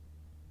her.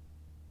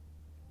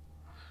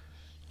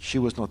 She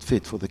was not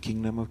fit for the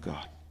kingdom of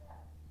God.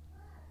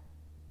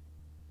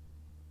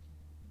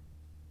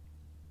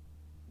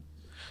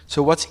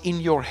 So what's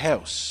in your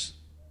house?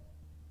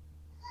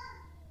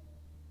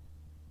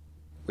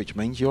 Which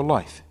means your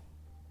life.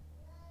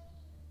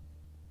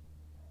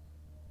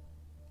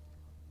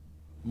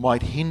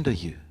 Might hinder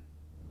you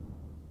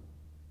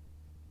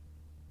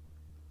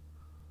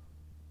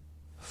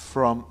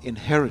from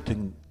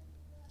inheriting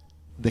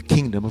the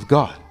kingdom of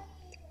God.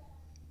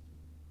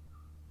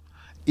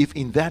 If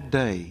in that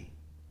day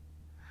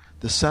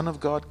the Son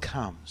of God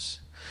comes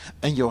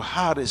and your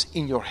heart is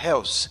in your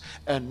house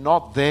and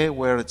not there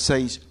where it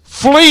says,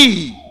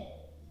 flee,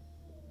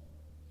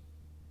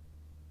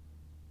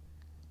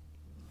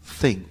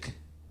 think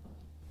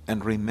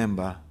and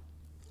remember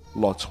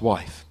Lot's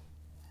wife.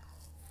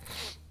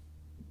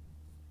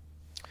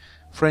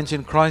 Friends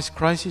in Christ,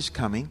 Christ is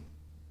coming.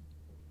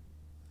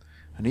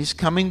 And His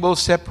coming will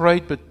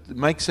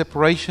make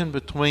separation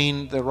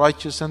between the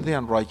righteous and the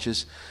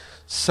unrighteous.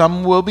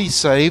 Some will be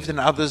saved and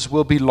others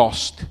will be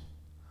lost.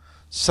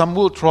 Some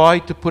will try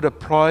to put a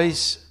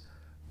price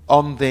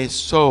on their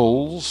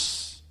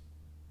souls,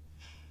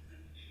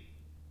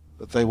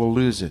 but they will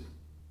lose it.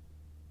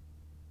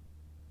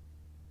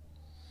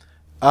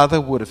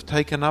 Others would have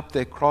taken up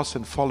their cross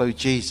and followed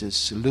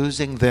Jesus,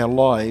 losing their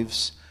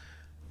lives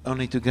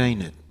only to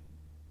gain it.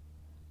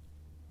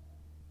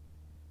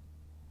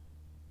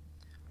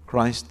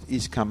 Christ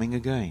is coming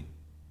again.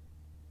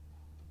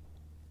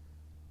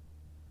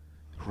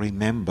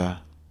 Remember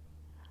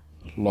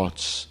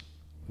Lot's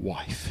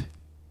wife.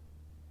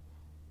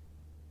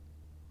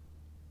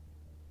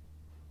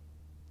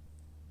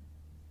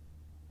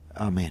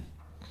 Amen.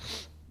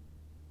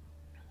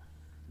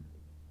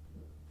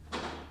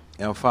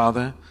 Our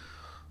Father,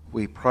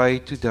 we pray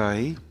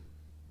today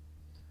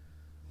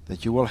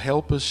that you will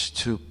help us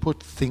to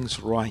put things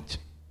right,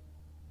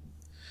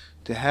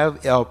 to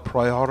have our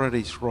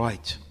priorities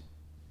right.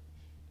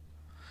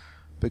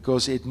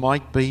 Because it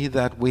might be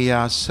that we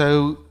are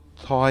so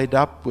tied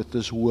up with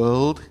this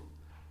world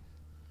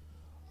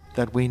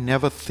that we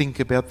never think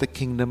about the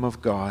kingdom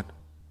of God.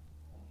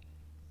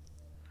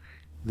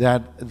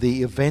 That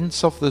the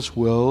events of this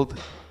world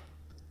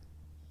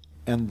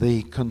and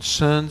the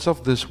concerns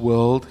of this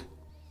world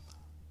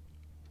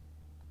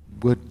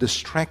would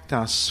distract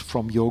us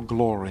from your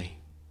glory.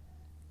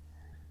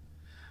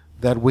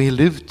 That we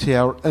live to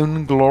our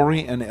own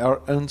glory and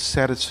our own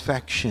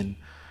satisfaction,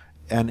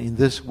 and in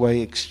this way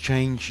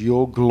exchange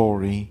your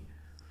glory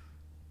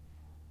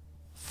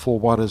for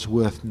what is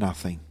worth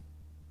nothing.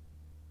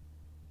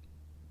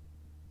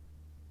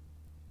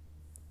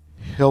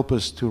 Help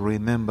us to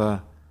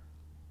remember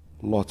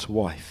Lot's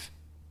wife.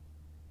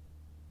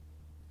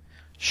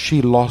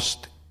 She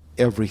lost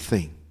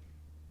everything.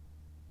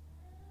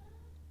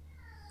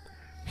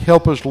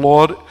 Help us,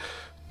 Lord,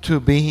 to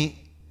be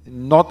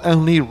not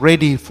only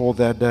ready for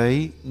that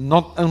day,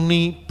 not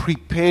only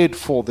prepared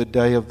for the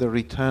day of the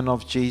return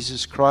of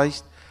Jesus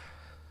Christ,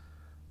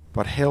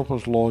 but help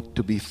us, Lord,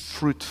 to be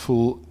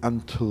fruitful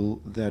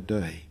until that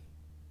day.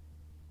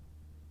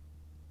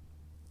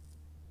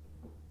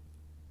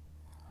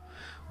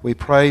 We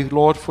pray,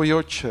 Lord, for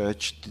your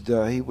church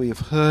today. We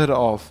have heard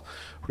of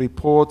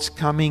reports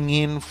coming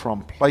in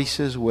from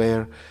places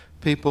where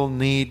people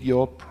need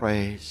your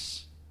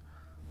prayers.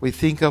 We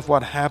think of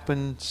what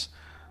happens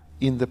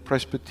in the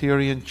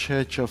Presbyterian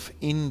Church of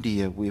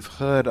India. We've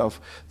heard of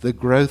the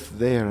growth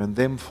there and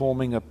them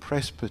forming a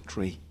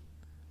presbytery.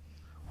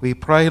 We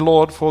pray,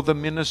 Lord, for the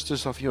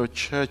ministers of your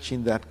church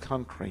in that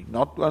country,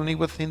 not only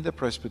within the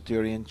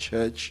Presbyterian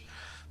Church,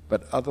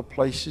 but other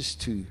places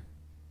too.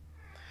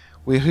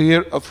 We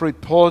hear of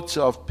reports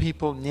of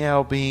people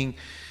now being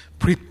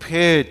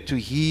prepared to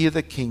hear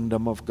the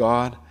kingdom of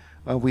God.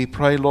 And we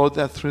pray, Lord,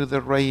 that through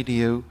the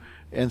radio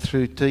and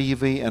through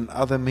TV and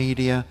other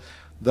media,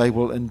 they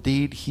will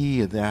indeed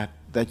hear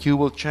that you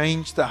will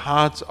change the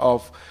hearts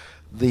of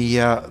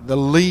the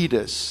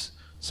leaders,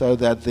 so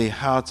that the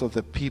hearts of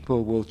the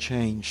people will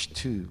change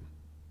too.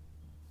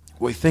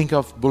 We think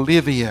of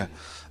Bolivia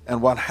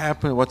and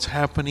what's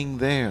happening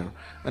there.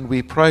 And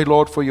we pray,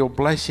 Lord, for your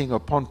blessing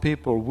upon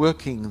people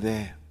working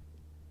there.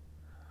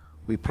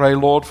 We pray,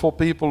 Lord, for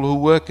people who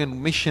work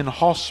in mission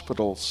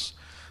hospitals,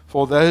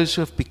 for those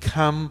who have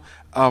become,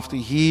 after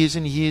years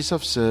and years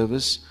of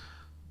service,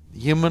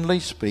 humanly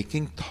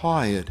speaking,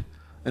 tired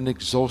and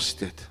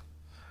exhausted.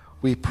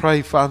 We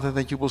pray, Father,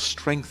 that you will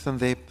strengthen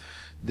them,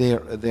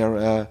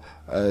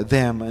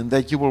 and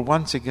that you will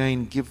once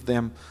again give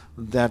them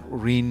that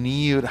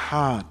renewed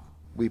heart.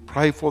 We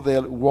pray for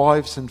their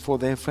wives and for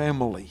their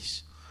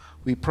families.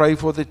 We pray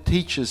for the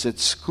teachers at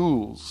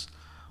schools.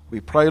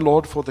 We pray,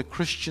 Lord, for the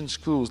Christian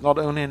schools, not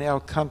only in our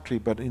country,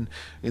 but in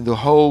the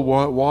whole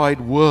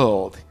wide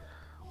world.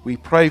 We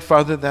pray,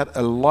 Father, that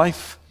a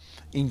life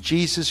in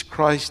Jesus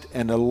Christ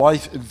and a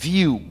life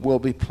view will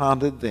be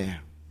planted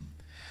there.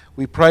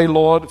 We pray,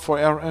 Lord, for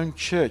our own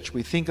church.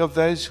 We think of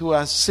those who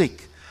are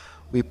sick.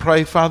 We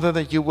pray, Father,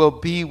 that you will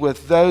be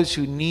with those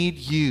who need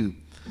you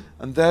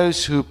and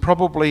those who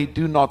probably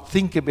do not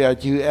think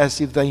about you as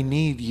if they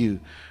need you.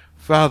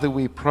 Father,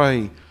 we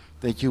pray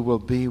that you will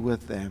be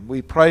with them.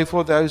 We pray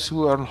for those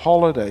who are on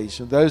holidays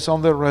and those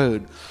on the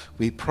road.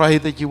 We pray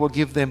that you will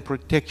give them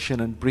protection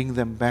and bring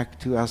them back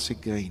to us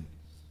again.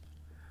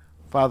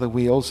 Father,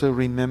 we also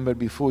remember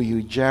before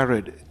you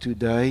Jared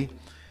today.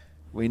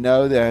 We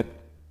know that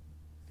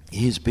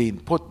he's been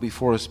put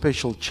before a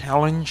special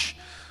challenge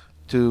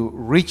to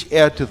reach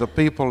out to the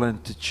people in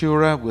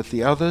Tachura with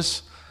the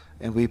others.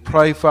 And we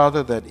pray,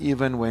 Father, that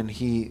even when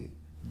he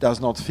does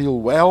not feel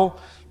well,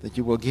 that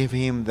you will give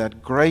him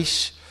that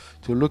grace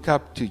to look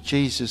up to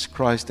Jesus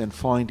Christ and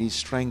find his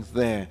strength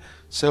there.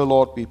 So,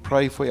 Lord, we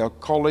pray for our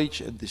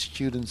college and the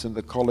students in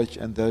the college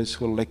and those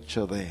who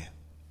lecture there.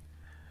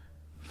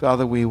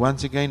 Father, we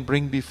once again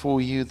bring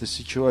before you the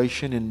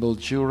situation in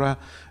Mildura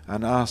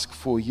and ask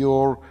for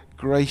your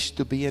grace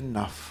to be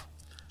enough,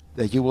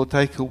 that you will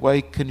take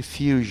away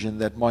confusion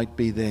that might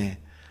be there,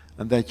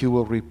 and that you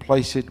will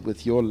replace it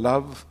with your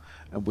love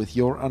and with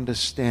your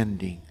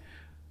understanding.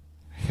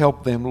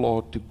 Help them,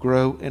 Lord, to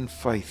grow in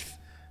faith.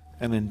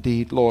 And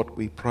indeed, Lord,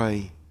 we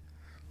pray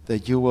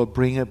that you will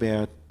bring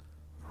about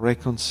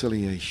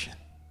reconciliation.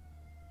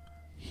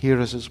 Hear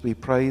us as we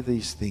pray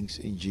these things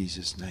in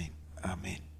Jesus' name. Amen.